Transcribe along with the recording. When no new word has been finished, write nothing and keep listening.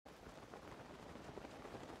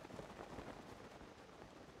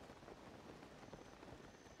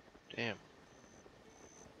Damn.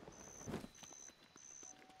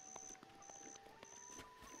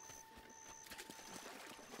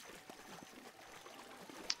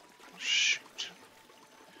 Shoot.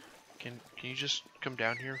 Can you just come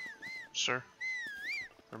down here, sir?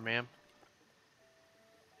 Or ma'am?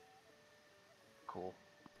 Cool.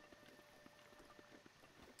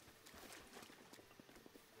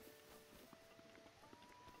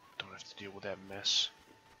 Don't have to deal with that mess.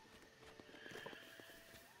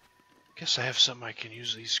 Guess I have something I can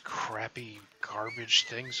use these crappy garbage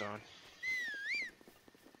things on.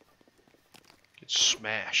 Get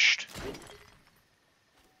smashed.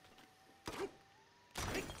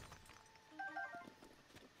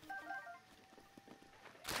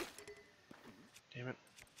 Damn it.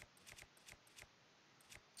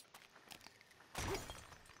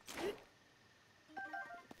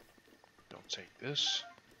 Don't take this.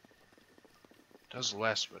 Does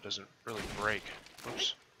less, but doesn't really break.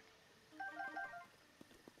 Oops.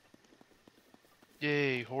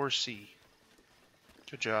 Yay, horsey.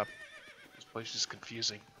 Good job. This place is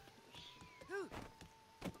confusing.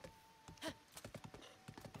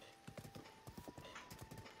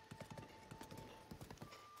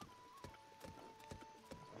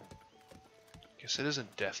 Guess it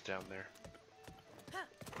isn't death down there.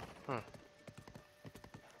 Huh.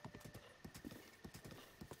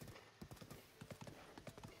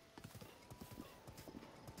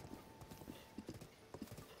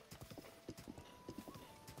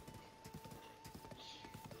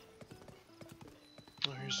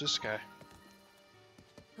 Oh, here's this guy.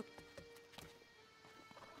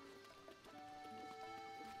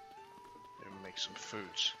 Maybe make some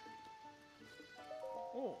foods.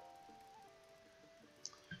 Oh.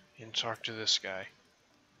 And talk to this guy.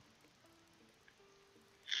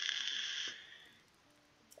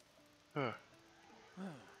 Huh.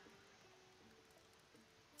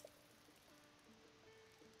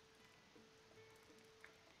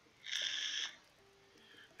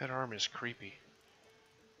 That arm is creepy.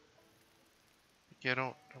 Yeah,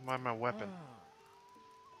 don't mind my weapon.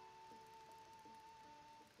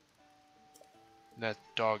 That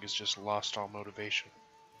dog has just lost all motivation.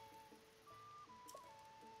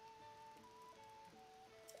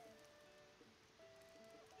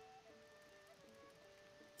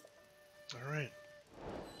 Alright.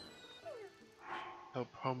 Help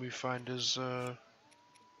homie find his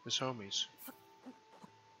homies.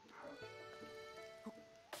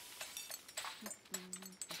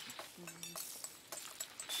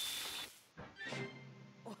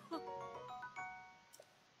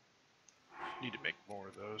 Need to make more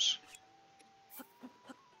of those.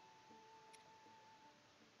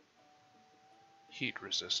 Heat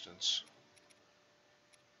resistance.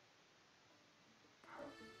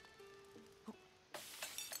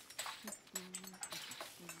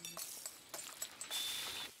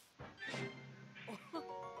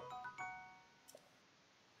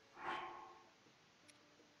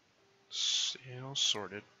 All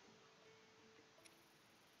sorted.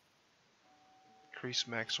 Increase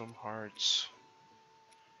maximum hearts.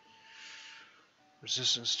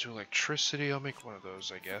 Resistance to electricity. I'll make one of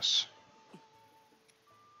those, I guess.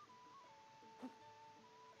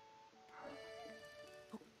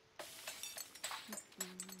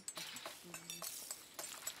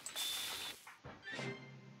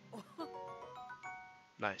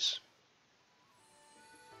 Nice.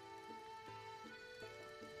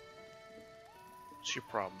 What's your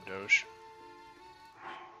problem, Doge?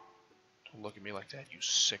 Don't look at me like that, you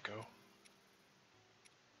sicko.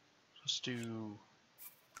 Let's do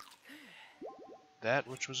that,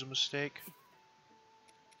 which was a mistake.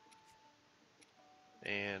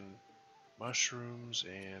 And mushrooms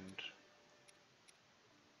and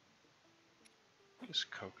I guess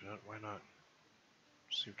coconut, why not?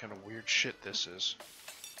 See what kind of weird shit this is.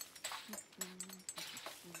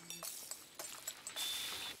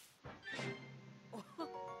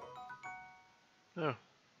 Oh.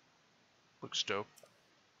 Looks dope.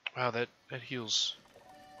 Wow, that heals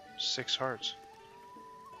 6 hearts.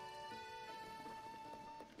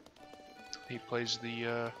 He plays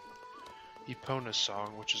the Epona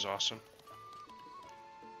song, which is awesome.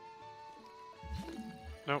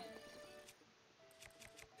 Nope.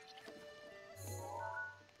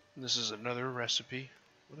 This is another recipe.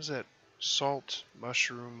 What is that? Salt,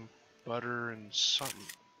 mushroom, butter, and something.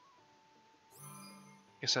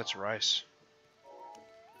 Guess that's rice.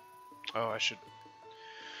 Oh, I should...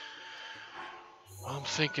 I'm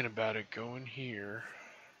thinking about it going here.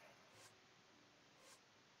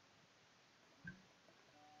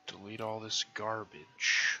 Delete all this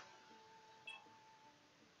garbage.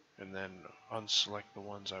 And then unselect the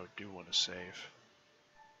ones I do want to save.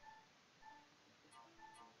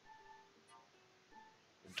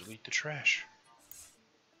 And delete the trash.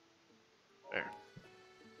 There.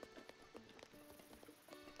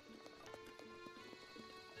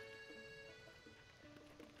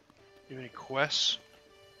 You have any quests?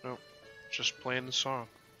 Nope. Just playing the song.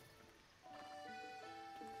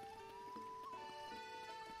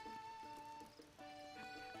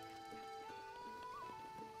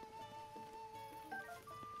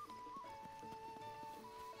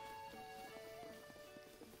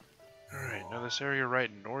 Alright, now this area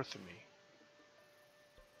right north of me.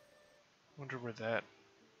 Wonder where that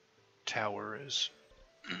tower is.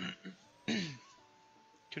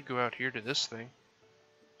 Could go out here to this thing.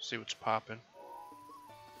 See what's popping.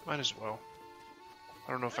 Might as well.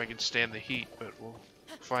 I don't know if I can stand the heat, but we'll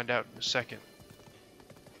find out in a second.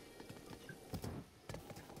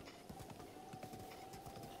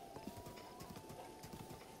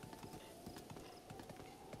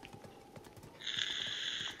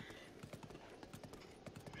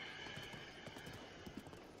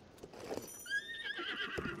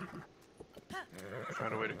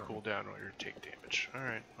 Find a way to cool down while you take damage.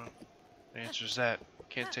 Alright, well, the answer's that.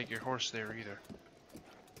 Can't take your horse there either.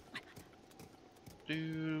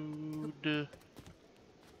 Dude.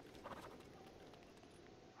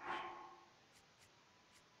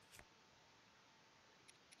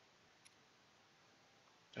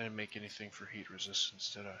 I didn't make anything for heat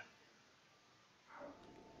resistance, did I?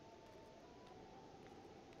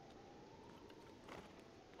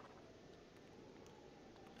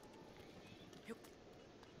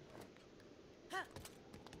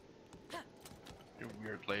 You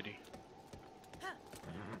weird lady.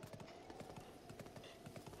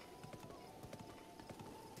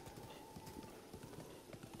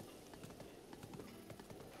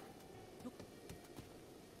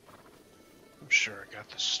 I'm sure I got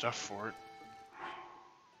the stuff for it.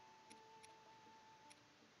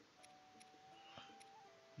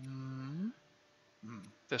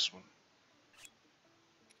 This one.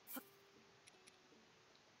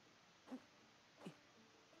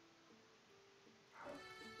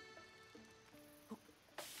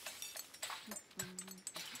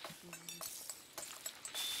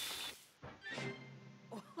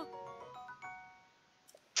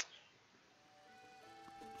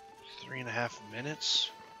 Three and a half minutes.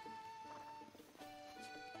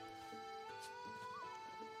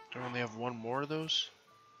 Do I only have one more of those?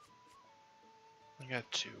 I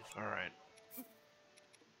got two. Alright.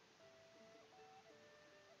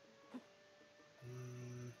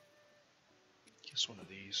 Guess one of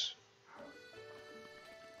these.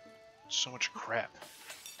 So much crap.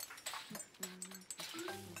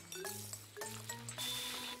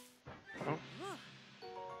 Oh.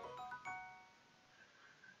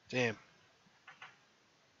 Damn.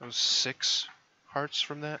 That was 6 hearts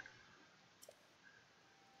from that.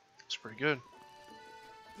 That's pretty good.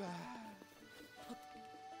 I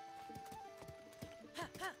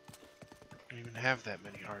don't even have that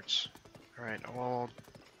many hearts. Alright, I'll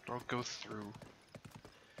go through.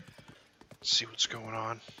 See what's going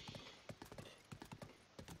on.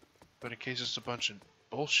 But in case it's a bunch of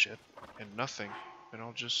bullshit and nothing, then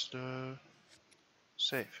I'll just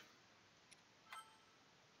save.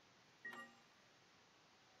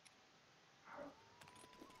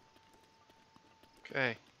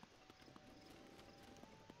 Okay.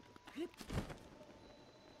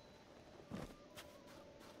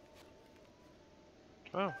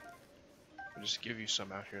 Oh. I'll just give you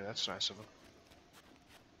some out here. That's nice of them.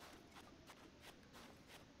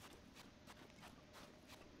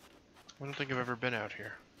 I don't think I've ever been out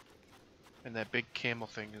here. And that big camel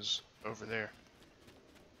thing is over there.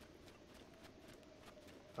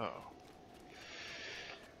 Uh-oh.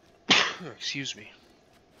 Excuse me.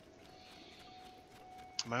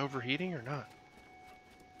 Am I overheating or not?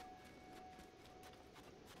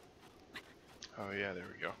 Oh yeah, there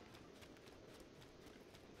we go.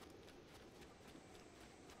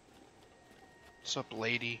 What's up,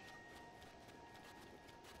 lady?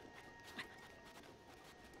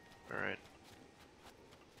 Alright.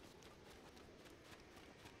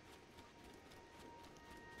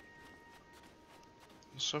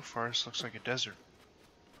 So far, this looks like a desert.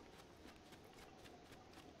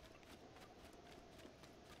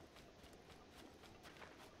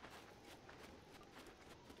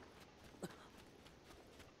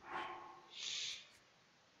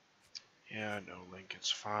 Yeah, no, Link, it's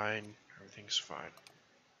fine. Everything's fine.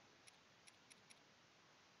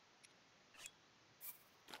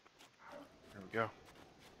 There we go.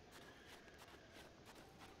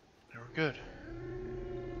 Now we're good.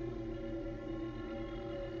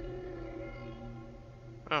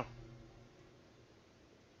 Oh.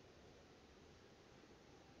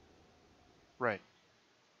 Right.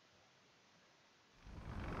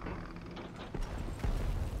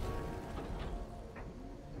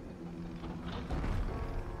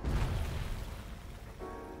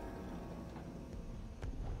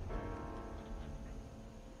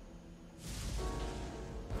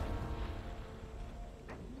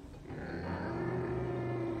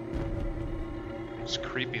 It's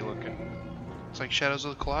creepy looking. It's like Shadows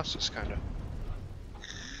of the Colossus, kind of.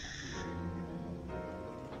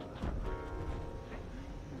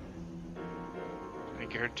 I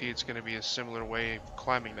guarantee it's going to be a similar way of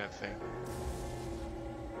climbing that thing.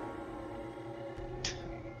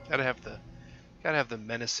 Gotta have the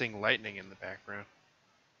menacing lightning in the background.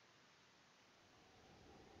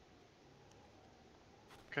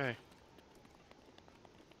 Okay.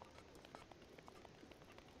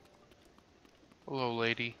 Hello,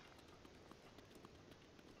 lady.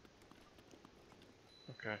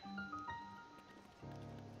 Okay.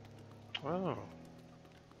 Oh.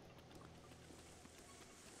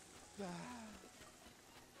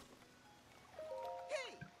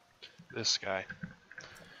 This guy.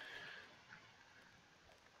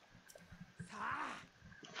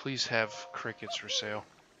 Please have crickets for sale.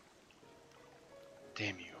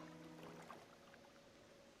 Damn you.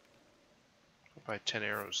 I'll buy 10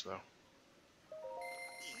 arrows, though.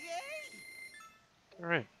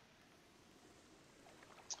 Alright.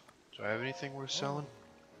 Do I have anything worth selling?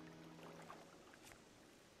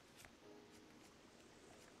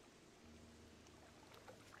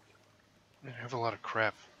 Man, I have a lot of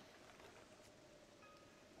crap.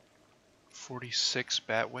 46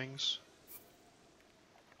 bat wings.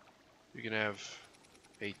 You can have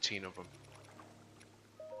 18 of them.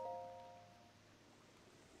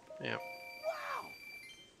 Yeah.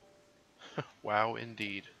 Wow. Wow,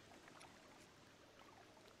 indeed.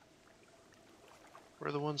 Where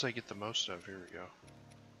are the ones I get the most of? Here we go.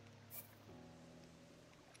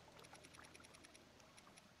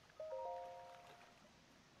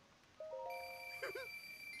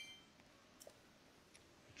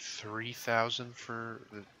 $3,000 for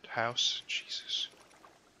the house? Jesus.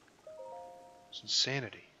 It's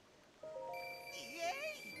insanity.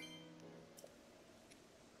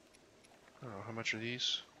 I don't know, how much are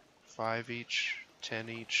these? 5 each, 10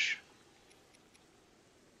 each,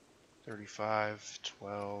 35,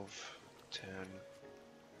 12, 10.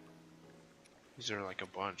 These are like a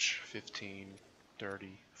bunch. 15,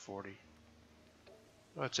 30, 40.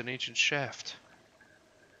 Oh, it's an ancient shaft.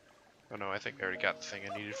 Oh no, I think I already got the thing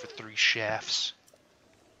I needed for 3 shafts.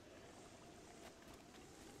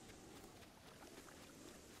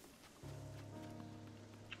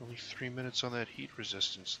 Only 3 minutes on that heat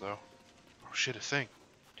resistance, though. Oh shit, a thing.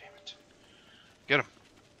 Damn it. Get him.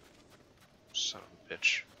 Son of a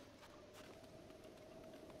bitch.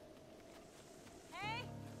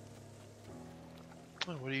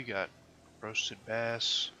 Oh, what do you got? Roasted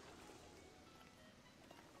bass.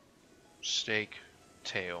 Steak.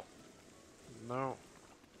 Tail. No.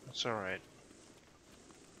 That's alright.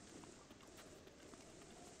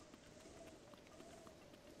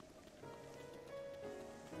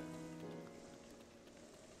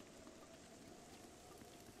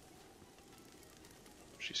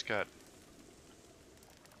 She's got...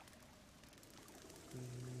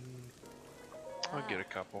 I'll get a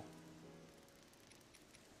couple.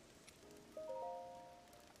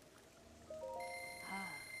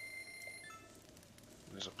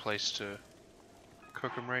 There's a place to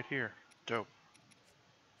cook them right here. Dope.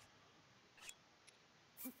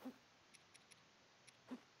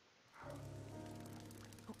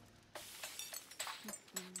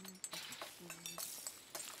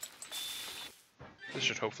 This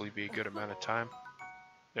should hopefully be a good amount of time.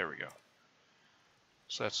 There we go.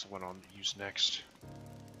 So that's the one I'll use next.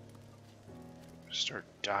 Start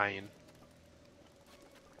dying.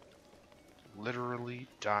 Literally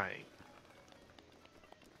dying.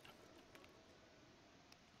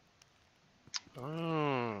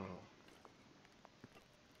 Oh.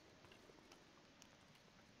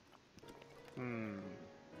 Hmm.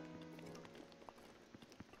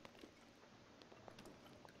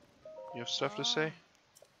 You have stuff to say?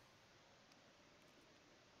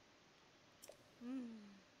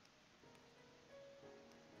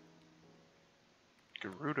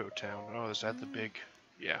 Gerudo Town. Oh, is that the big...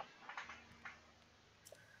 Yeah.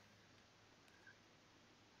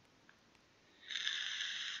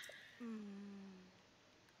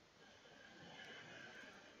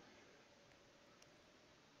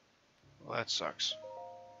 Well, that sucks.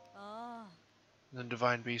 And then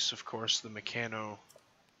Divine Beasts, of course, the Meccano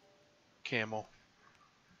camel.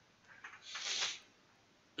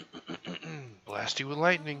 Blast you with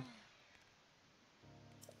lightning.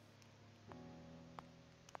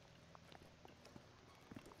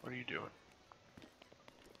 What are you doing?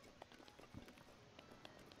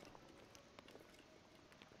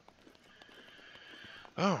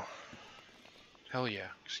 Oh. Hell yeah.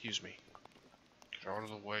 Excuse me. Get out of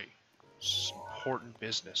the way. This is important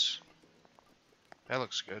business. That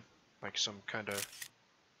looks good. Like some kind of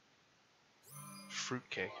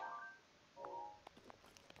Fruitcake.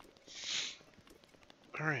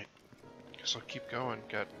 Alright. Guess I'll keep going.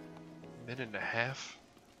 Got a minute and a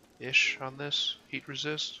half-ish on this. Heat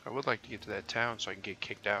resist. I would like to get to that town so I can get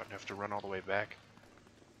kicked out and have to run all the way back.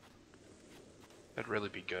 That'd really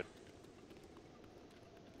be good.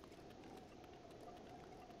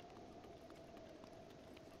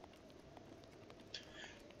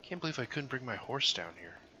 Can't believe I couldn't bring my horse down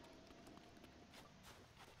here.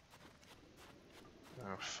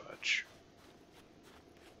 Oh, fudge.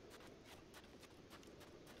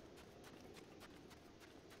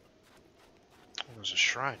 Oh, there's a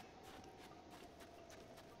shrine.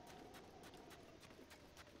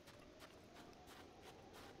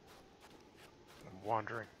 I'm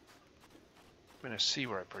wandering. I'm gonna see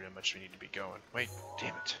where I pretty much need to be going. Wait,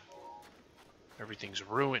 damn it. Everything's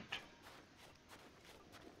ruined.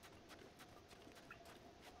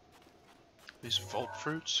 These volt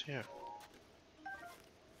fruits? Yeah.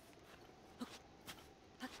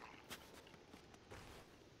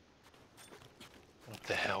 What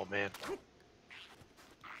the hell, man? I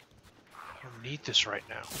don't need this right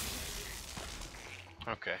now.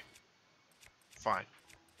 Okay. Fine.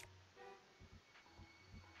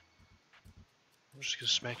 I'm just gonna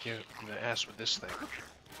smack you in the ass with this thing.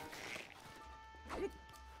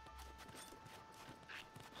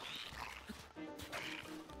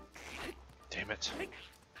 Damn it.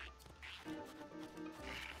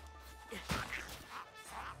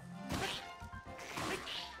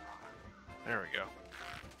 There we go.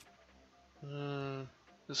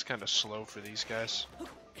 This is kind of slow for these guys.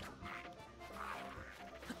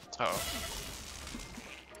 Uh-oh.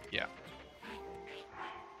 Yeah.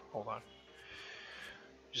 Hold on.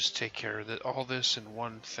 Just take care of all this in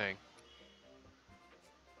one thing.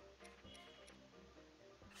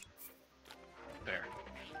 There.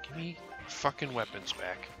 Give me fucking weapons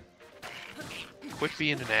back. Quit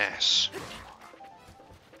being an ass.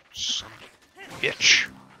 Son of a bitch.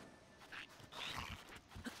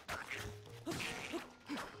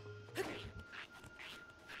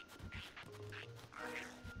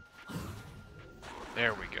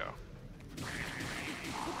 There we go.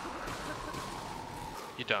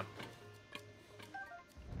 You done.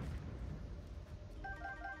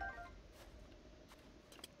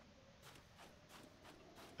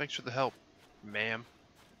 Thanks for the help, ma'am.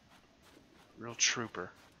 Real trooper.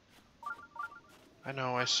 I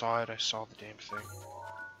know, I saw it. I saw the damn thing.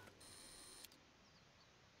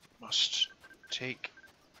 Must take...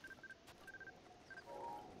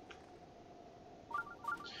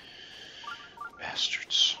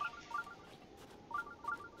 Bastards.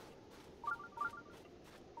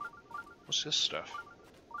 What's this stuff?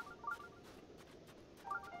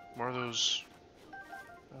 More of those...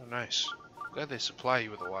 Oh, nice. Glad they supply you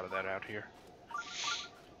with a lot of that out here.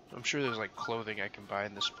 I'm sure there's like clothing I can buy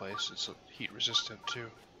in this place. It's heat resistant too.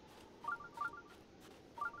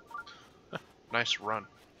 Nice run.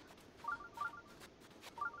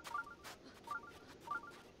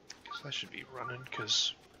 Guess I should be running,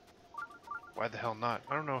 cause why the hell not?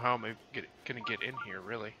 I don't know how I'm gonna get in here,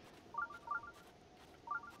 really.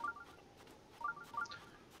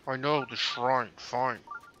 I know the shrine, fine.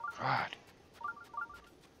 God.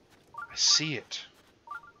 I see it.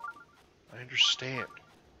 I understand.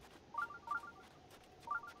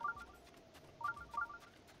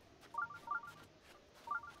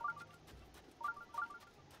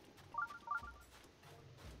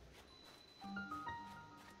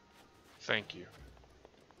 Thank you.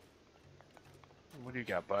 What do you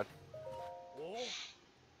got, bud?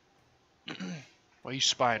 Why are you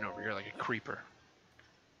spying over here like a creeper?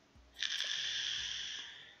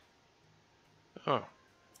 Oh.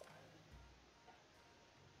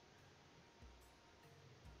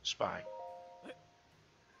 Spying.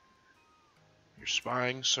 You're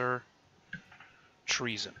spying, sir?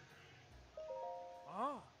 Treason.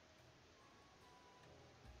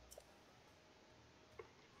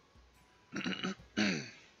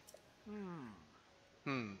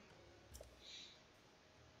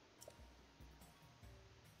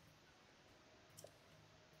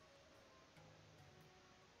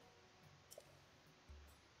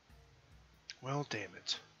 Well, damn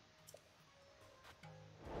it.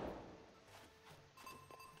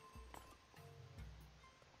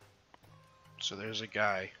 So there's a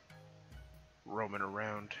guy roaming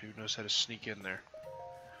around who knows how to sneak in there.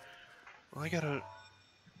 Well, I gotta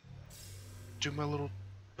do my little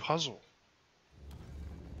puzzle.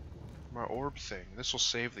 My orb thing. This will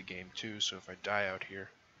save the game too, so if I die out here,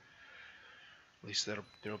 at least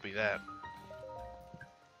there'll be that.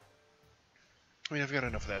 I mean, I've got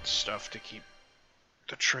enough of that stuff to keep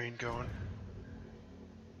the train going.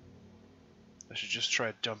 I should just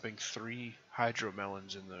try dumping 3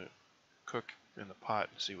 hydromelons in the pot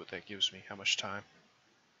and see what that gives me, how much time.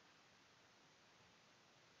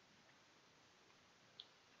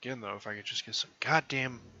 Again though, if I could just get some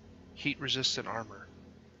goddamn heat resistant armor.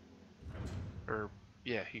 Or,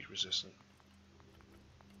 yeah, heat resistant.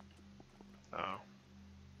 Oh.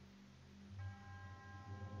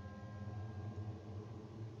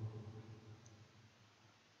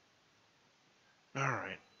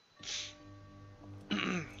 Alright.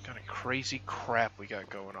 Kind of crazy crap we got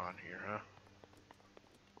going on here, huh?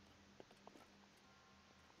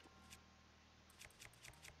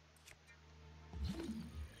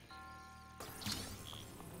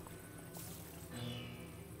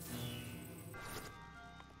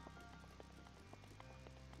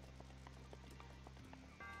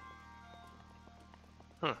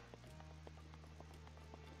 Huh.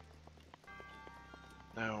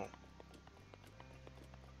 Now,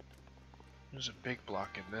 there's a big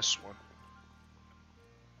block in this one.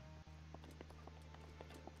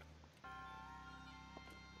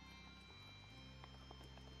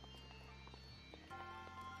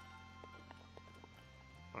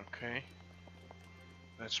 Okay.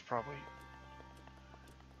 That's probably...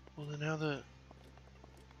 Well, then now the...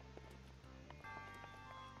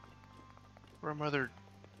 Where are my other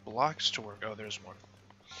blocks to work? Oh, there's one.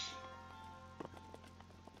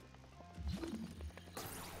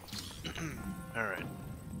 Alright.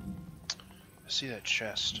 I see that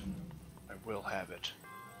chest. I will have it.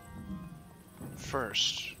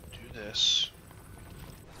 First, do this.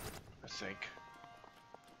 I think.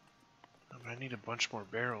 I need a bunch more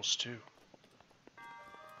barrels, too.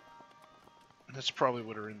 That's probably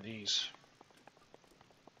what are in these.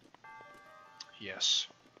 Yes.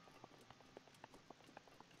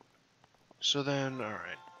 So then,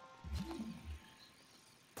 alright.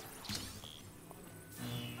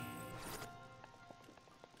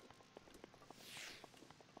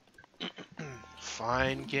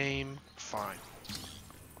 Fine game, fine.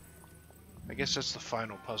 I guess that's the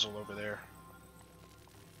final puzzle over there.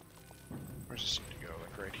 Where's this need to go?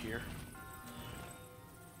 Like right here?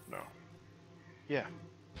 No. Yeah.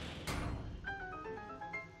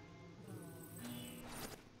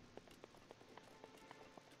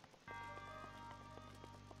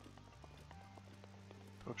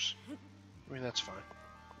 Oops. I mean, that's fine.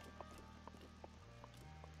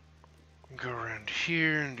 Go around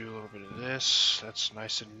here and do a little bit of this. That's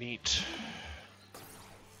nice and neat.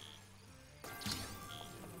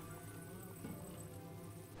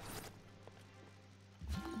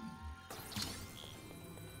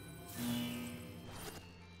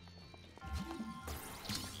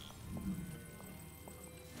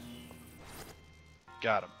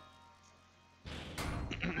 Got him.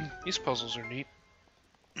 These puzzles are neat.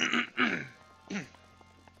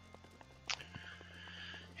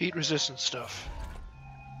 Heat resistant stuff.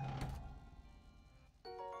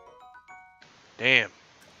 Damn.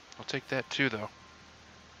 I'll take that too, though.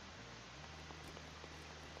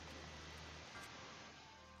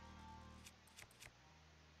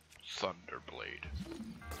 Thunderblade.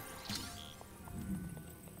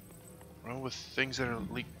 Well, with things that are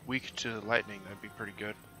weak to lightning, that'd be pretty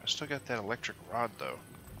good. I still got that electric rod, though.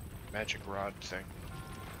 Magic rod thing.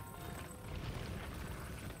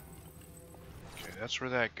 Okay, that's where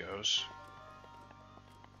that goes.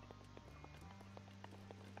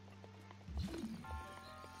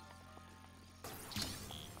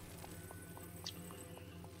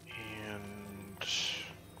 And...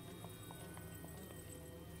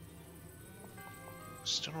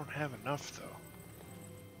 still don't have enough, though.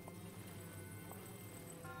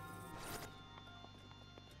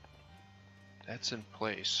 That's in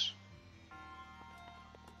place.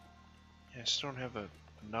 Yeah, I still don't have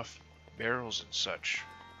enough barrels and such.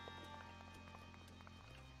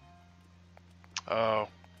 Oh.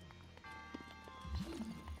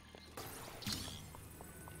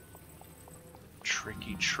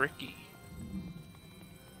 Tricky, tricky.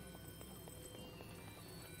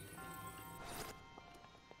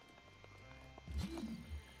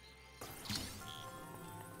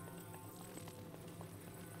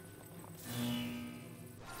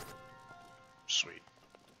 Sweet.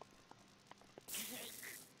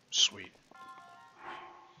 Sweet.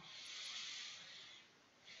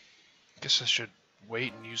 Guess I should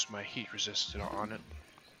wait and use my heat resistant on it.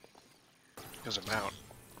 Because I'm out.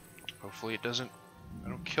 Hopefully it doesn't... I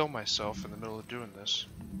don't kill myself in the middle of doing this.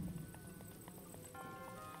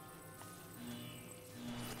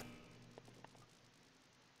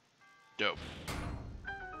 Dope.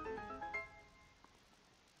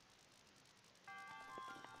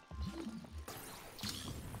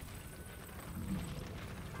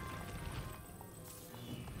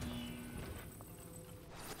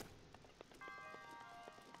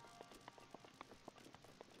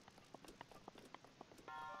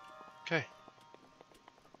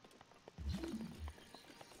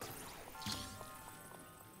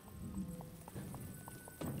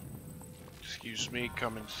 Excuse me,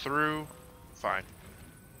 coming through. Fine.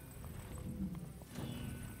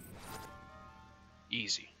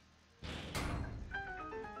 Easy.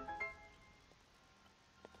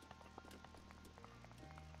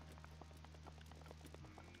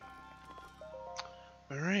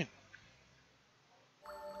 Alright.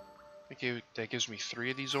 That gives me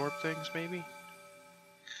 3 of these orb things, maybe?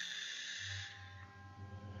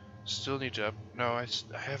 Still need to no, I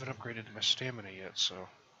haven't upgraded my stamina yet, so...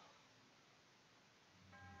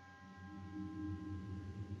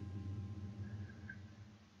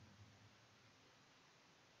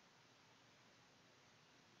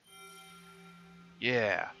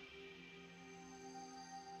 Yeah.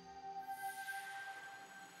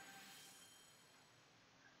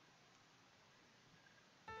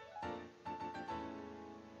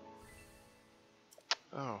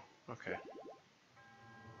 Oh, okay.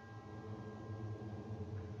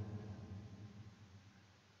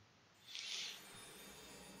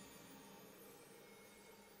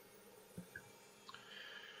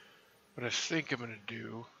 What I think I'm gonna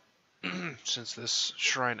do, since this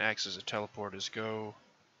shrine acts as a teleport, is go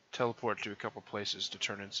teleport to a couple places to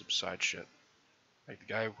turn in some side shit. Like the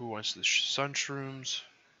guy who wants the sun shrooms,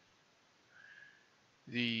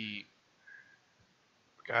 the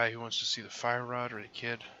guy who wants to see the fire rod, or the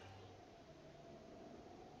kid.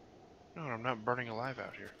 No, I'm not burning alive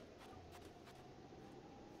out here.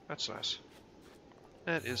 That's nice.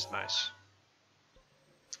 That is nice.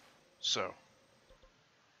 So,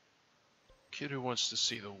 kid who wants to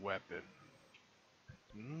see the weapon.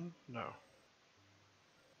 No.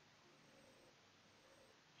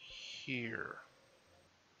 Here.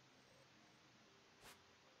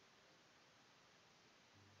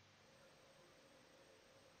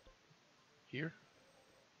 Here?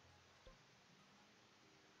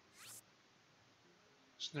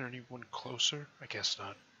 Isn't there anyone closer? I guess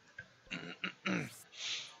not.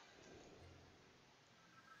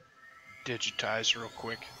 Digitize real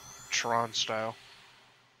quick. Tron style.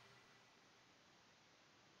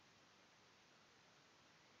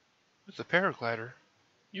 With the paraglider,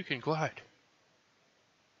 you can glide.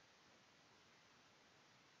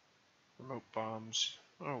 Remote bombs.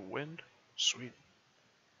 Oh, wind? Sweet.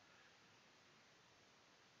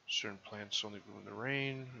 Certain plants only bloom in the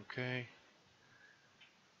rain. Okay.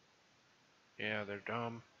 Yeah, they're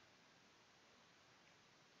dumb.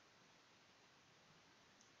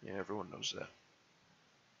 Yeah, everyone knows that.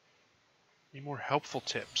 Need more helpful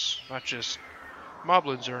tips, not just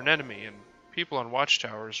moblins are an enemy and people on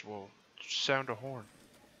watchtowers will sound a horn.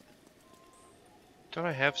 Don't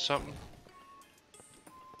I have something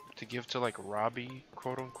to give to like Robbie,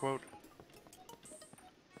 quote unquote?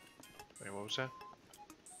 Wait, what was that?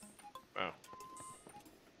 Oh.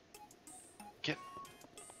 Get.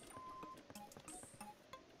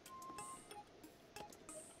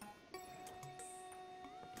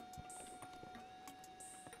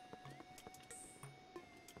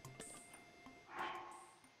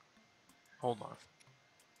 Hold on.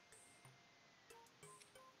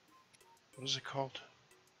 What is it called?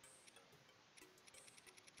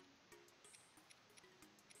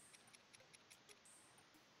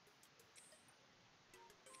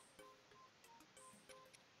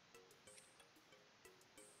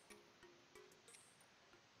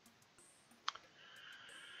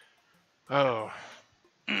 Oh.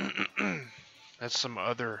 That's some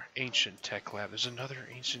other ancient tech lab. There's another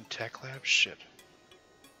ancient tech lab? Shit.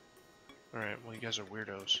 Alright, well you guys are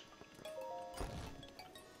weirdos.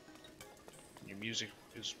 Your music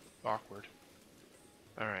is awkward.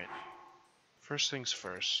 Alright. First things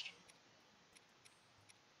first.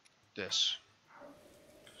 This.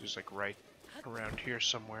 It's like right around here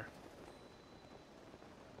somewhere.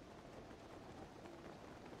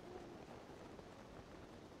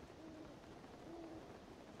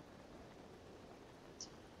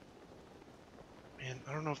 Man,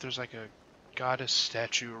 I don't know if there's like a goddess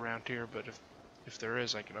statue around here, but if there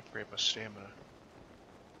is, I can upgrade my stamina.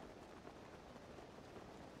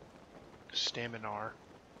 Staminar.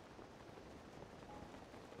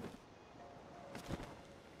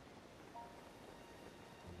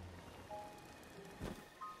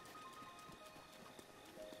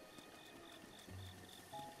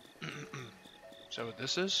 Is that what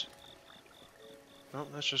this is? No,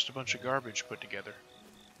 that's just a bunch of garbage put together.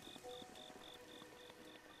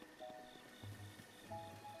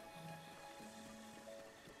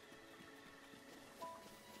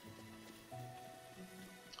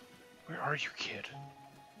 Where are you, kid?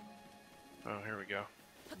 Oh, here we go.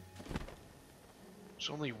 It's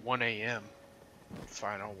only 1 a.m.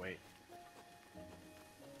 Fine, I'll wait.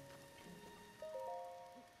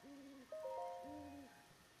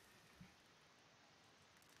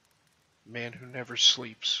 man who never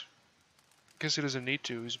sleeps. Guess he doesn't need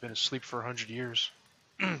to. He's been asleep for 100 years.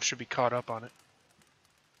 Should be caught up on it.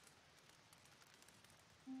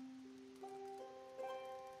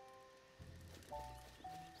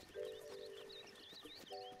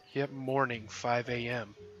 Yep, morning, 5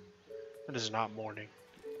 a.m. That is not morning.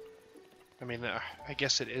 I mean, I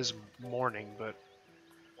guess it is morning, but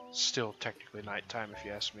still technically nighttime if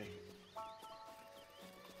you ask me.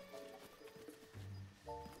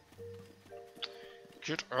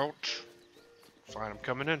 Get out. Fine, I'm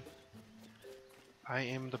coming in. I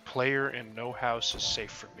am the player and no house is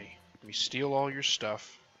safe for me. Let me steal all your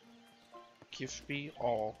stuff. Give me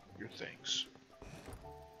all your things.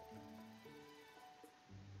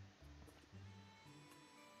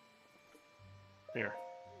 Here.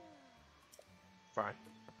 Fine.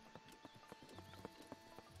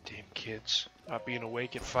 Damn kids. Not being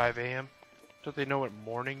awake at 5 a.m. Don't they know what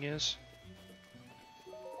morning is?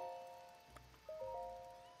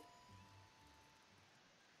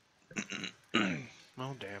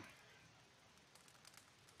 Oh, damn.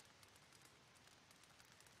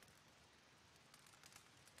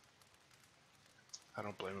 I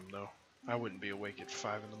don't blame him, though. I wouldn't be awake at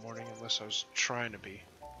 5 in the morning unless I was trying to be.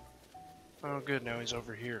 Oh, good. Now he's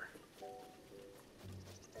over here.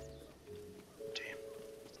 Damn.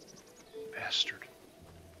 Bastard.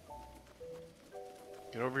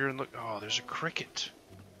 Get over here and look. Oh, there's a cricket.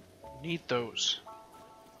 Need those.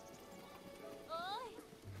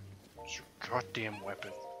 It's your goddamn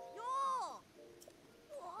weapon.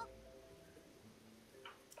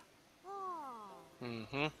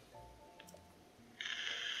 Mm-hmm.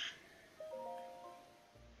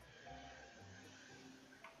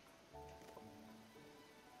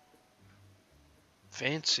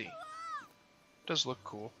 Fancy. Does look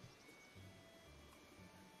cool.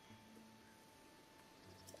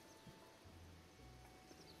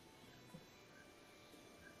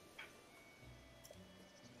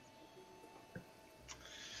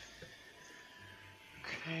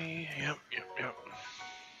 Okay, yep.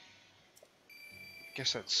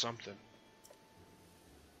 Guess that's something.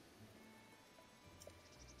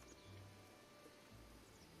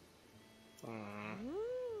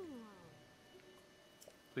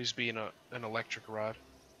 Please be an electric rod.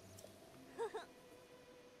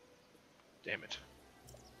 Damn it.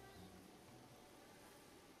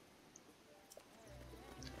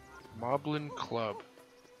 Moblin Club.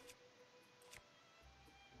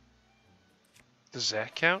 Does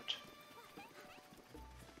that count?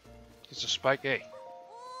 It's a spike. Hey.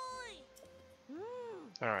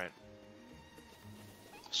 Alright.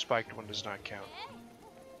 Spiked one does not count.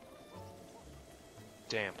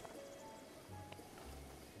 Damn.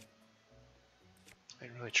 I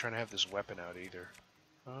ain't really trying to have this weapon out either.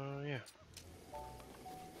 Oh, yeah.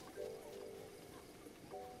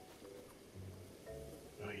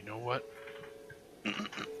 Oh, you know what?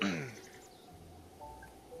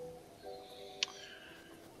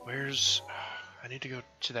 Where's... I need to go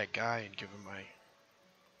to that guy and give him my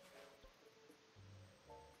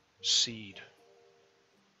seed.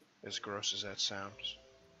 As gross as that sounds.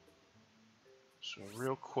 So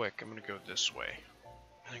real quick, I'm gonna go this way.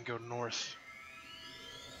 And then go north.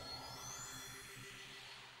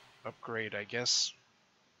 Upgrade, I guess.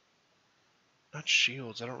 Not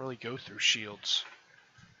shields, I don't really go through shields.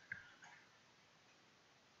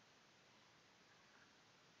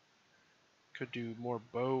 Could do more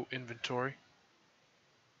bow inventory.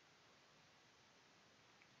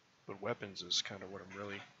 But weapons is kind of what I'm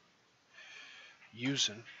really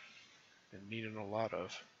using and needing a lot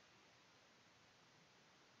of.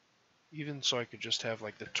 Even so I could just have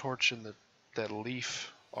like the torch and that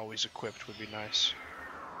leaf always equipped would be nice.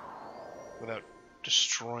 Without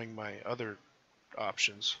destroying my other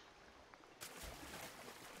options.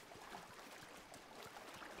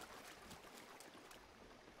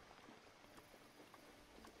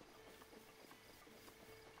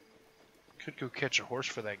 Could go catch a horse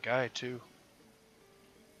for that guy too.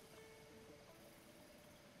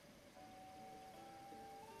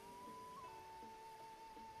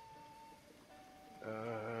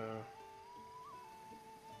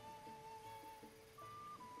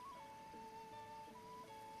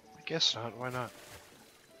 I guess not, why not?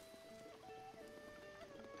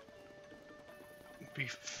 Be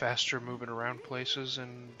faster moving around places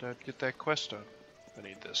and get that quest done. I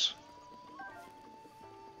need this.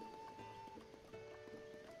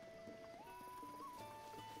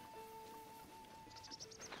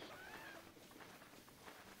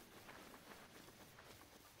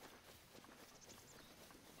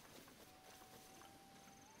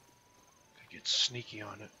 Get sneaky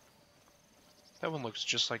on it. That one looks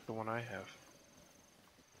just like the one I have.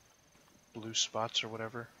 blue spots or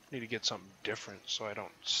whatever. Need to get something different so I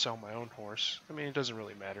don't sell my own horse. I mean, it doesn't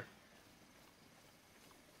really matter.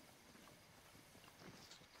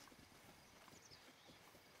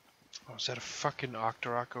 Oh, is that a fucking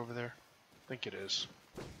Octorok over there? I think it is.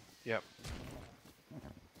 Yep.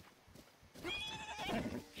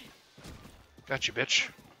 Got you, bitch.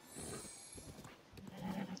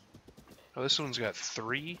 Oh, this one's got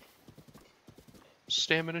 3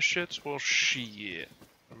 stamina shits? Well, shit.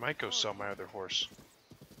 I might go sell my other horse.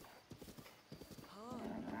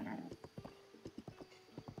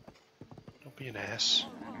 Don't be an ass.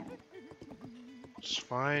 It's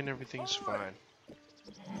fine, everything's fine.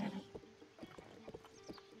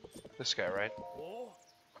 This guy, right?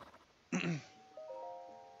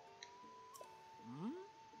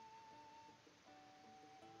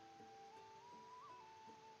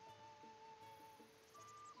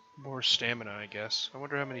 More stamina, I guess. I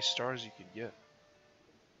wonder how many stars you could get.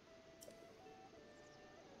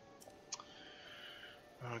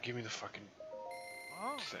 Oh, give me the fucking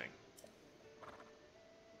thing.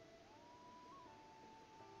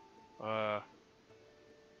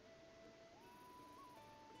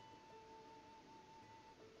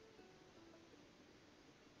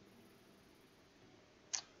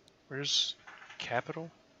 Where's capital?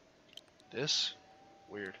 This?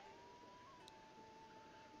 Weird.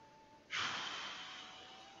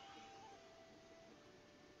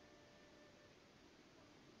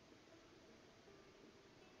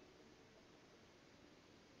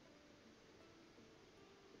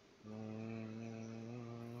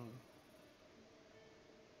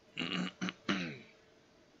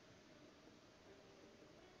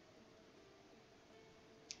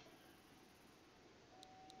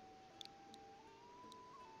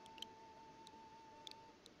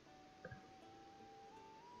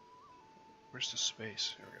 Where's the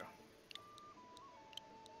space? Here we go.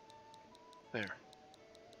 There.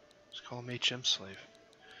 Let's call him HM Slave.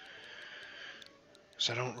 Because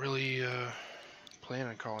I don't really plan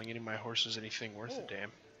on calling any of my horses anything worth a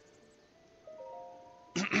damn.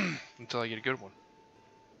 Until I get a good one.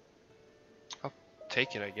 I'll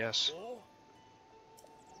take it, I guess.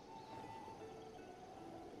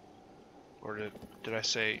 Or did I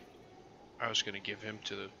say I was going to give him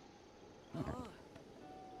to the...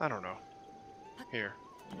 I don't know. Here.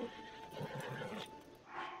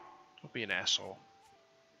 Don't be an asshole.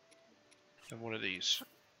 Have one of these.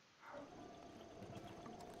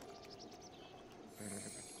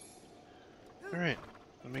 Alright,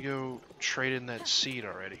 let me go trade in that seed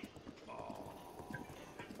already.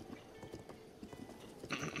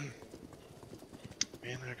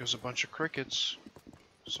 Man, there goes a bunch of crickets.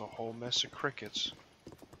 It's a whole mess of crickets.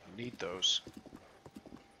 Need those.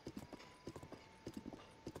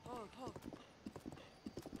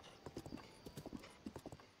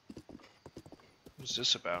 What's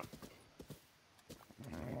this about?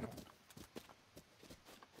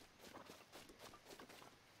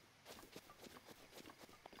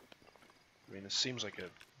 I mean, this seems like a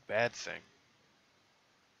bad thing.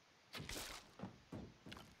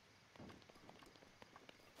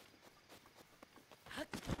 I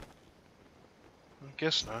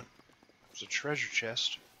guess not. It's a treasure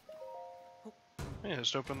chest. Yeah,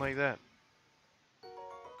 just open like that.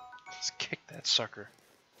 Let's kick that sucker.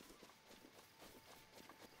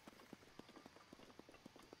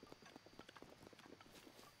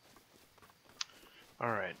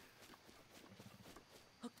 Alright.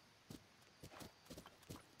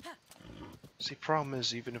 See, problem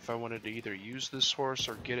is, even if I wanted to either use this horse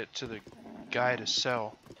or get it to the guy to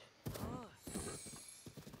sell,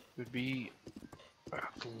 it would be a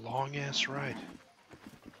long-ass ride.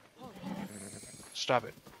 Stop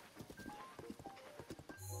it.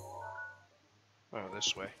 Oh,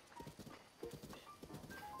 this way.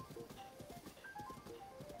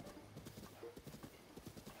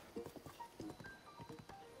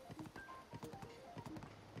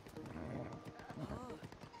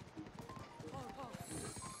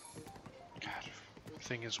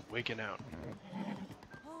 Thing is wigging out.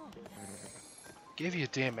 Gave you a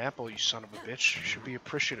damn apple, you son of a bitch. You should be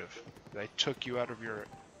appreciative that I took you out of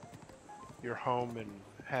your home and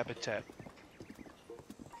habitat.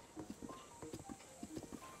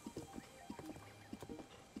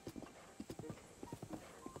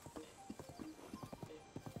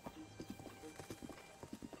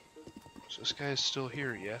 So this guy is still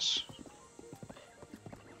here, yes?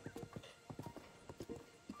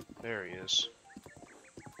 There he is.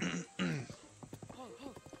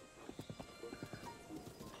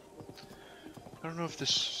 I don't know if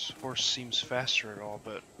this horse seems faster at all,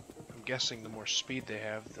 but I'm guessing the more speed they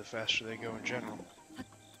have, the faster they go in general.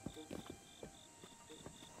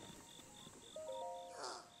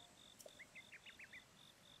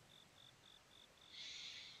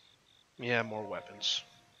 Yeah, more weapons.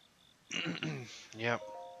 Yep.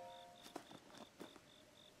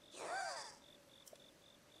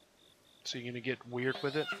 So you gonna get weird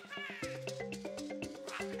with it?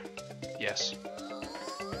 Yes.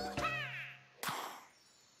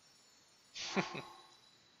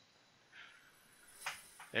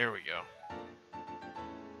 There we go.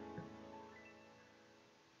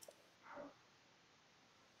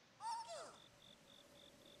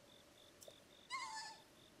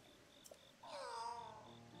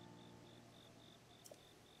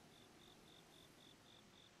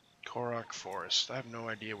 Korok Forest. I have no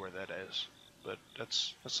idea where that is, but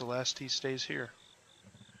that's the last he stays here.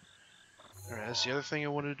 Alright, that's the other thing I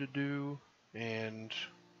wanted to do, and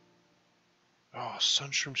oh,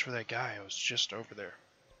 sunshrooms for that guy. I was just over there.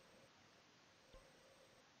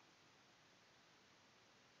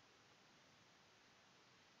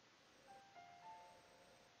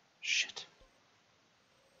 Shit.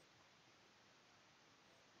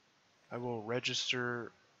 I will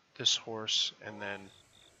register this horse and then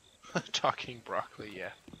talking broccoli,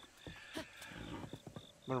 yeah. I'm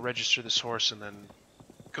gonna register this horse and then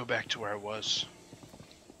go back to where I was.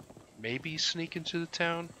 Maybe sneak into the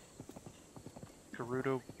town?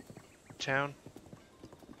 Gerudo town?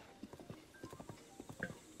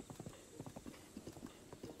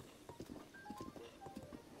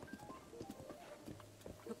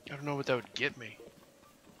 I don't know what that would get me.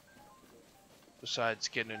 Besides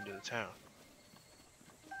getting into the town.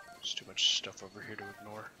 There's too much stuff over here to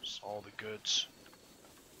ignore. It's all the goods.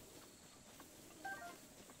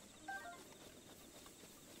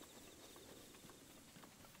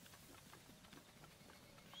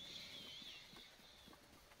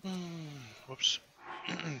 Whoops.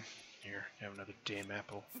 Here, have another damn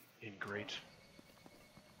apple. Ingrate.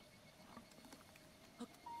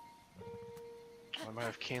 I might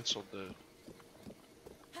have canceled the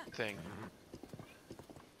thing.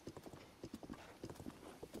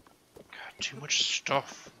 God, too much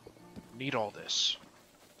stuff. Need all this.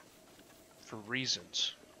 For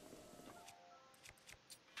reasons.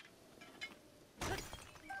 I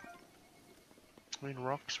mean,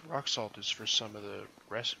 rock salt is for some of the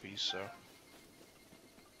recipes, so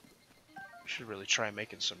we should really try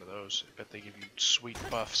making some of those. I bet they give you sweet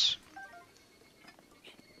buffs.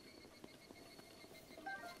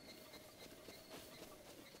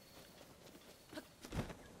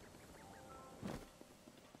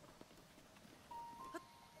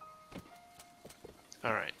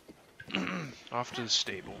 Alright. Off to the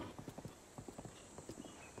stable.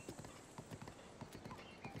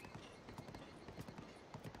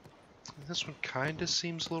 This one kinda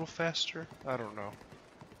seems a little faster. I don't know.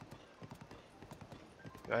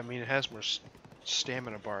 I mean, it has more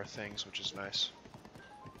stamina bar things, which is nice.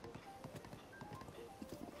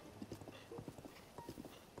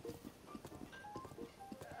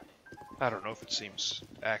 I don't know if it seems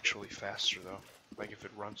actually faster though. Like if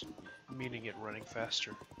it runs, meaning it running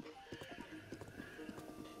faster.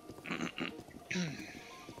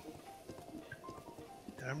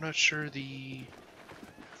 And I'm not sure the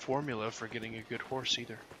formula for getting a good horse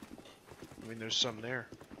either. I mean, there's some there.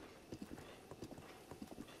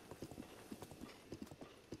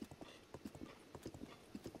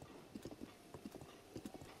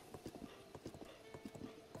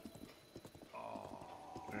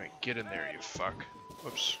 Alright, get in there, you fuck.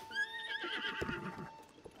 Whoops.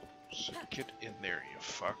 So get in there, you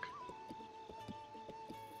fuck.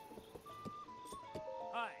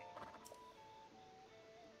 Hi.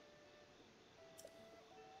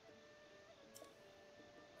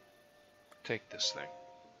 Take this thing.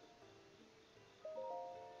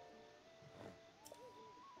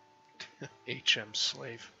 HM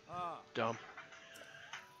slave. Ah. Dumb.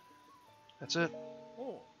 That's it.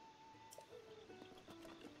 Oh.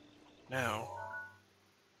 Now,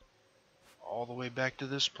 all the way back to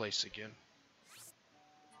this place again.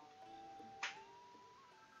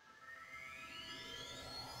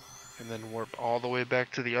 And then warp all the way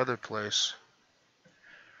back to the other place.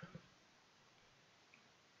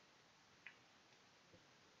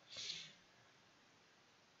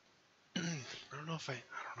 I don't know if I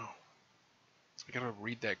don't know. I gotta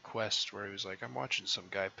read that quest where he was like, I'm watching some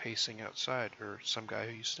guy pacing outside, or some guy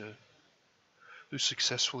who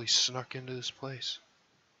successfully snuck into this place.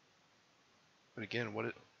 But again,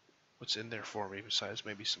 what's in there for me besides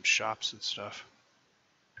maybe some shops and stuff?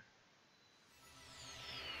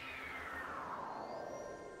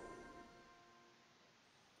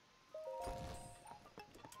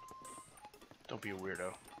 Don't be a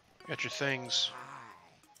weirdo. Got your things.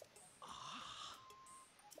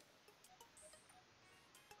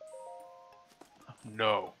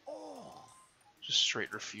 No. Just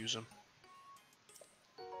straight refuse them.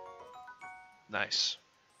 Nice.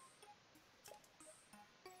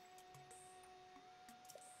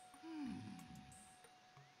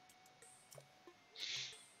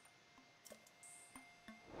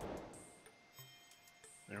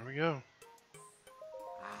 There we go.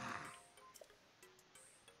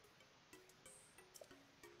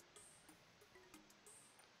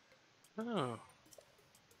 Oh.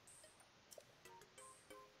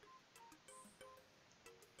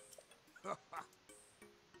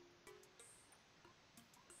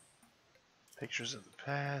 Pictures of the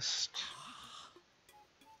past.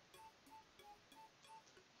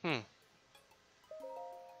 Hmm.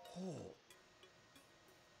 Oh.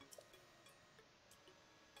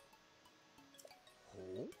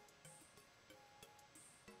 Oh.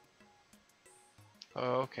 Oh,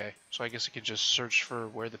 okay. So I guess I could just search for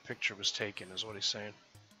where the picture was taken, is what he's saying.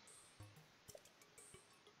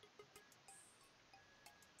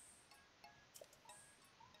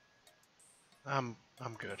 I'm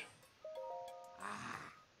good.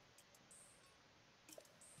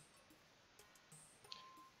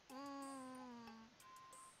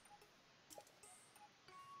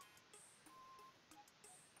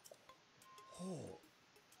 Oh.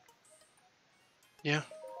 Yeah.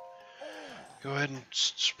 Go ahead and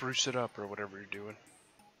spruce it up or whatever you're doing.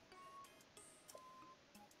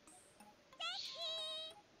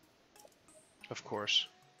 Of course.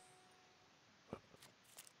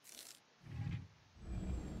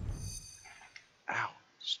 Ow.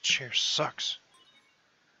 This chair sucks.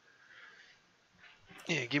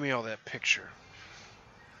 Yeah, give me all that picture.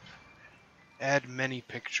 Add many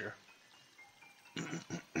picture.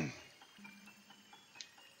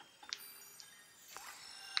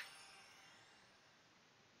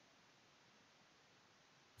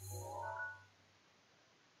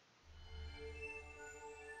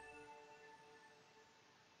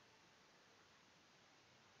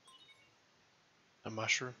 A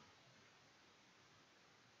mushroom.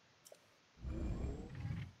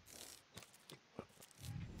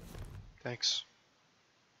 Thanks.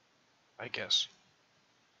 I guess.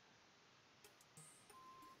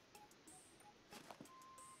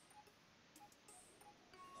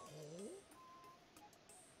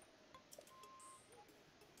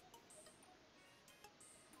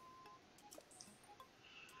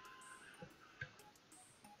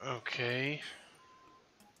 Okay.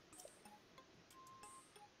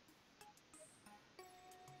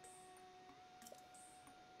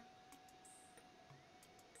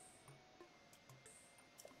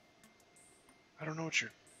 I don't know what you're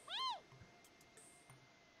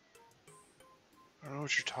I don't know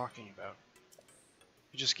what you're talking about.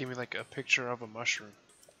 You just gave me like a picture of a mushroom.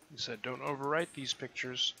 You said don't overwrite these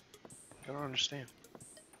pictures. I don't understand.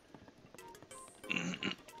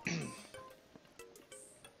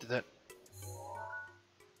 Did that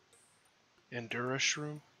Endura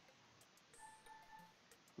shroom?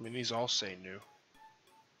 I mean, these all say new.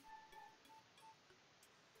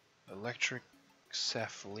 Electric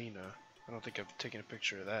Cephalina. I don't think I've taken a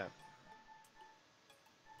picture of that.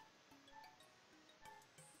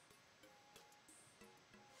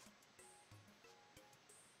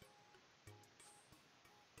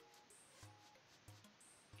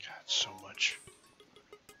 God, so much.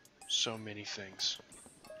 So many things.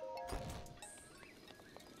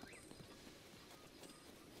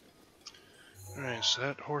 Alright, so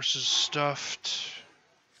that horse is stuffed.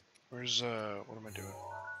 Where's, what am I doing?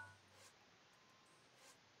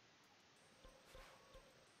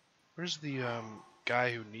 Where's the,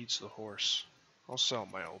 guy who needs the horse? I'll sell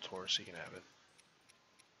my old horse, he can have it.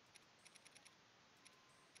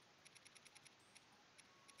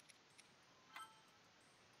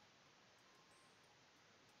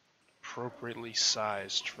 Appropriately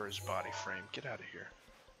sized for his body frame. Get out of here.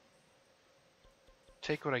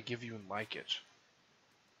 Take what I give you and like it.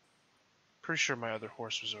 Pretty sure my other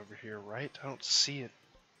horse was over here, right? I don't see it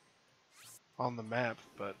on the map,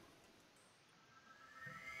 but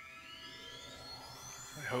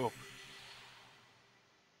I hope.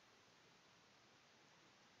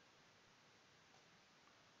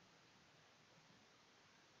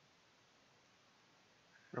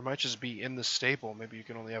 Or it might just be in the stable. Maybe you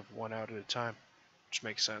can only have one out at a time, which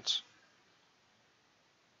makes sense.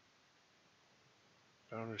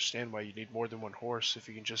 I don't understand why you need more than one horse if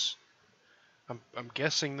you can just... I'm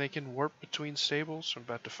guessing they can warp between stables. I'm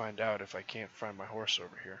about to find out if I can't find my horse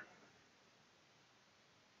over here.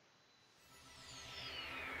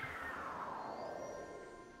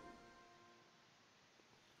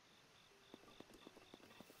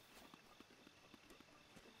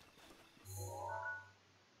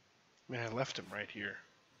 Man, I left him right here.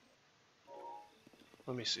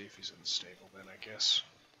 Let me see if he's in the stable then, I guess.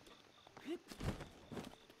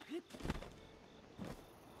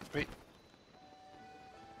 Wait.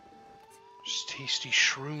 There's tasty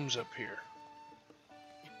shrooms up here.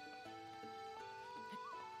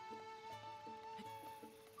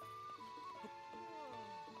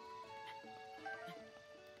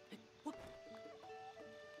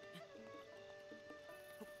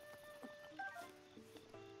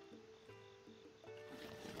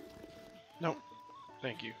 Nope.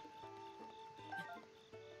 Thank you.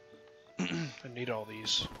 I need all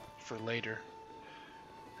these for later.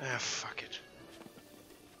 Ah, fuck it.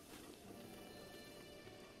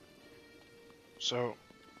 So,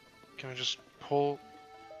 can I just pull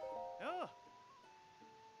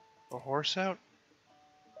a horse out?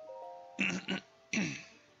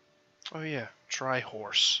 Oh yeah, try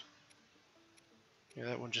horse. Yeah,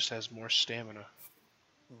 that one just has more stamina.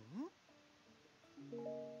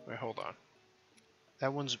 Wait, hold on.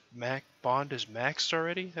 That one's bond is maxed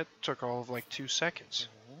already? That took all of like 2 seconds.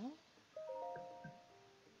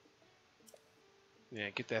 Yeah,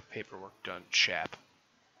 get that paperwork done, chap.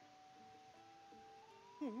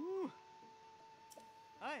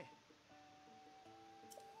 Hi.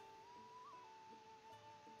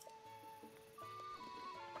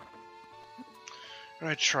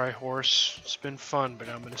 Alright, try horse. It's been fun, but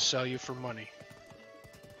I'm gonna sell you for money.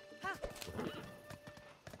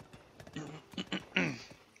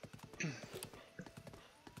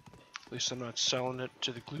 At least I'm not selling it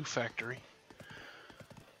to the glue factory.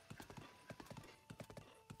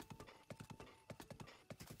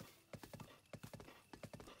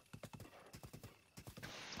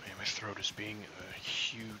 Man, my throat is being a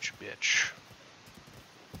huge bitch.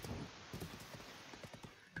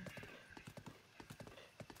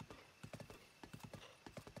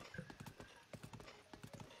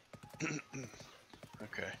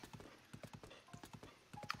 Okay.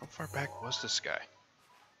 How far back was this guy?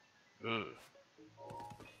 Ugh.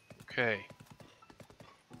 Okay.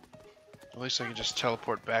 At least I can just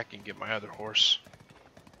teleport back and get my other horse.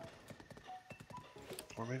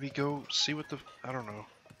 Or maybe go see what the... I don't know.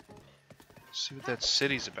 See what that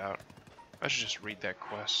city's about. I should just read that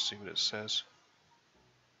quest, see what it says.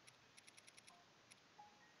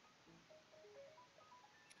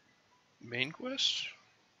 Main quest?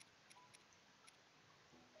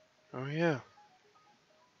 Oh yeah.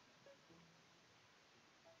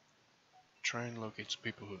 Try and locate some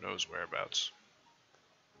people who knows whereabouts.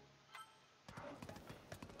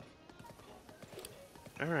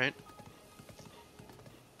 Alright.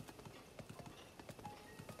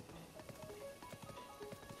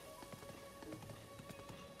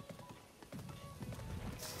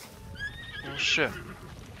 Oh shit.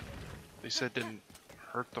 At least that didn't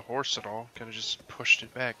hurt the horse at all. Kinda just pushed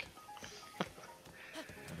it back.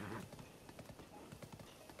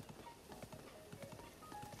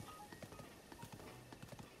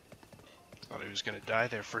 Thought he was gonna die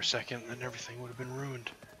there for a second, and then everything would have been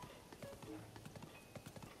ruined.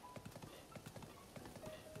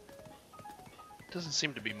 Doesn't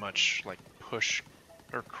seem to be much, like, push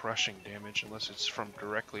or crushing damage unless it's from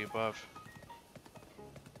directly above.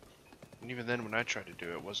 And even then, when I tried to do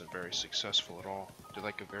it, it wasn't very successful at all. Did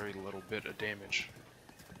like a very little bit of damage.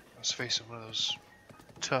 I was facing one of those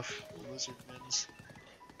tough lizard mens.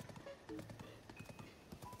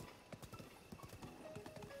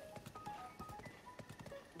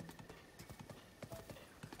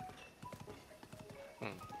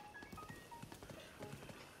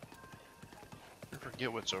 I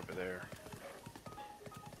forget what's over there.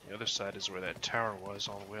 The other side is where that tower was,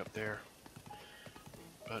 all the way up there.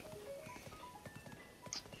 But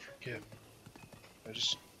forget. I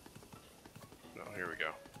just... No, here we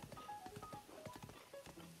go.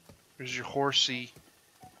 Here's your horsey.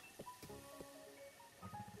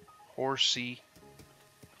 Horsey.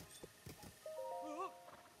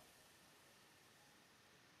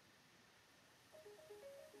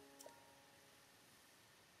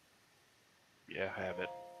 Yeah, have it.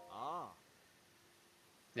 Ah.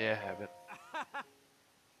 Yeah, have it.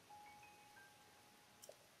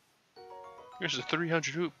 Here's the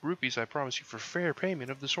 300 rupees I promise you for fair payment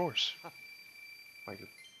of this horse. Like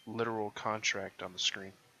a literal contract on the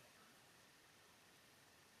screen.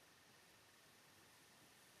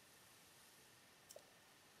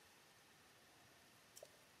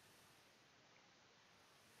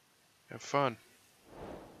 Have fun.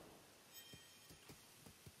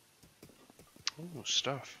 Ooh,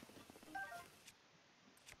 stuff.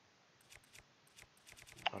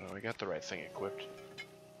 Oh no, I got the right thing equipped.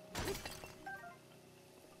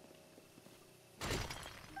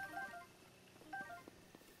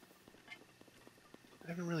 I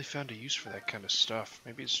haven't really found a use for that kind of stuff.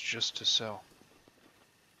 Maybe it's just to sell.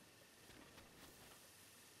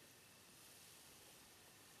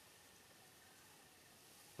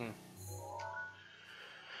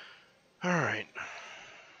 Alright.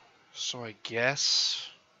 So I guess...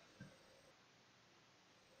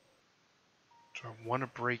 Do I want to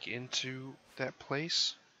break into that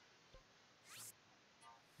place?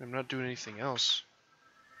 I'm not doing anything else.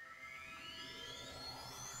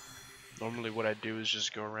 Normally what I do is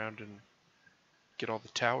just go around and get all the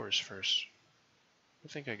towers first. I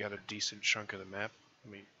think I got a decent chunk of the map. I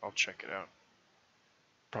mean, I'll check it out.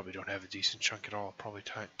 Probably don't have a decent chunk at all. Probably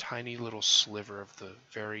tiny little sliver of the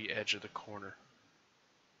very edge of the corner.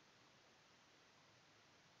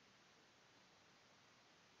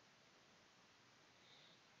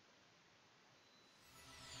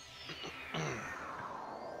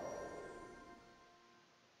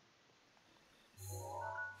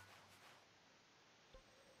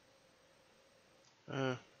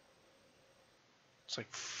 It's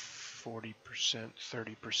like 40%,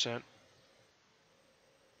 30%.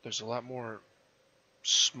 There's a lot more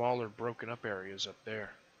smaller broken up areas up there.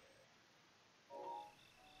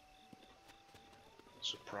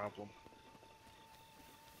 That's a problem.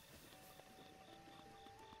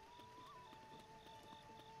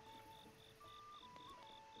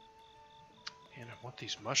 Man, I want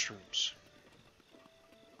these mushrooms.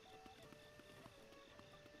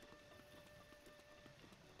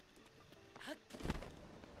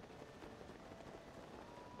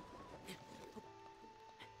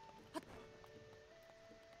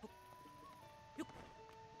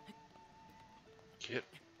 Get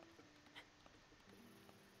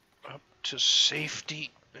up to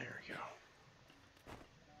safety. There we go.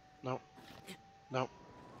 Nope. Nope.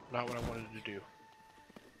 Not what I wanted to do.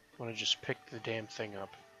 I want to just pick the damn thing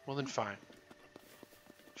up. Well then fine.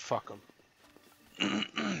 Fuck them.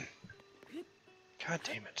 God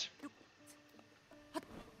damn it.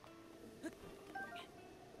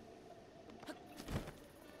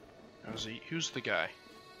 Who's the guy?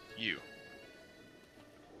 You.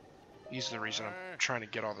 He's the reason I'm trying to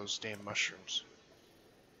get all those damn mushrooms.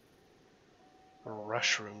 Or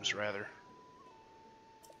rushrooms, rather.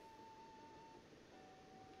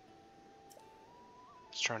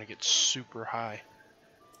 It's trying to get super high.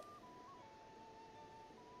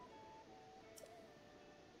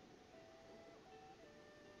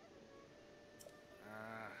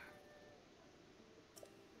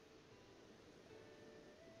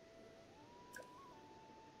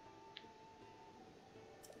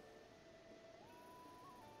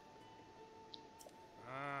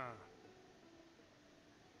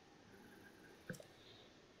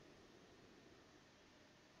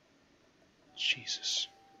 Jesus.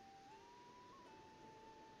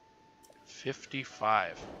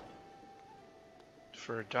 55.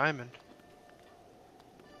 For a diamond.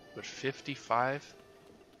 But 55?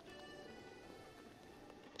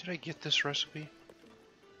 Did I get this recipe?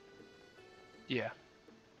 Yeah.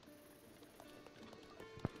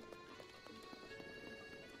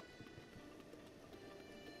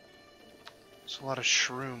 It's a lot of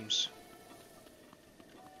shrooms.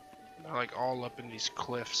 They're like all up in these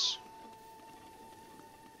cliffs.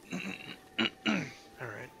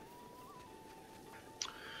 Alright.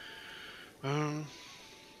 I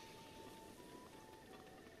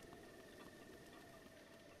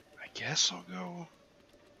guess I'll go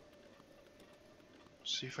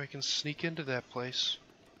see if I can sneak into that place.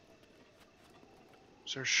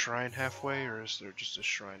 Is there a shrine halfway, or is there just a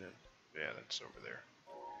shrine in? Yeah, that's over there.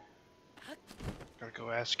 Gotta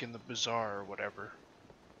go ask in the bazaar or whatever.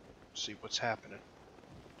 See what's happening.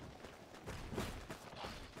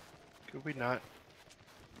 Could we not?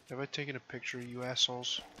 Have I taken a picture of you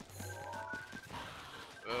assholes?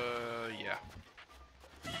 Yeah.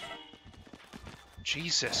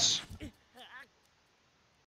 Jesus.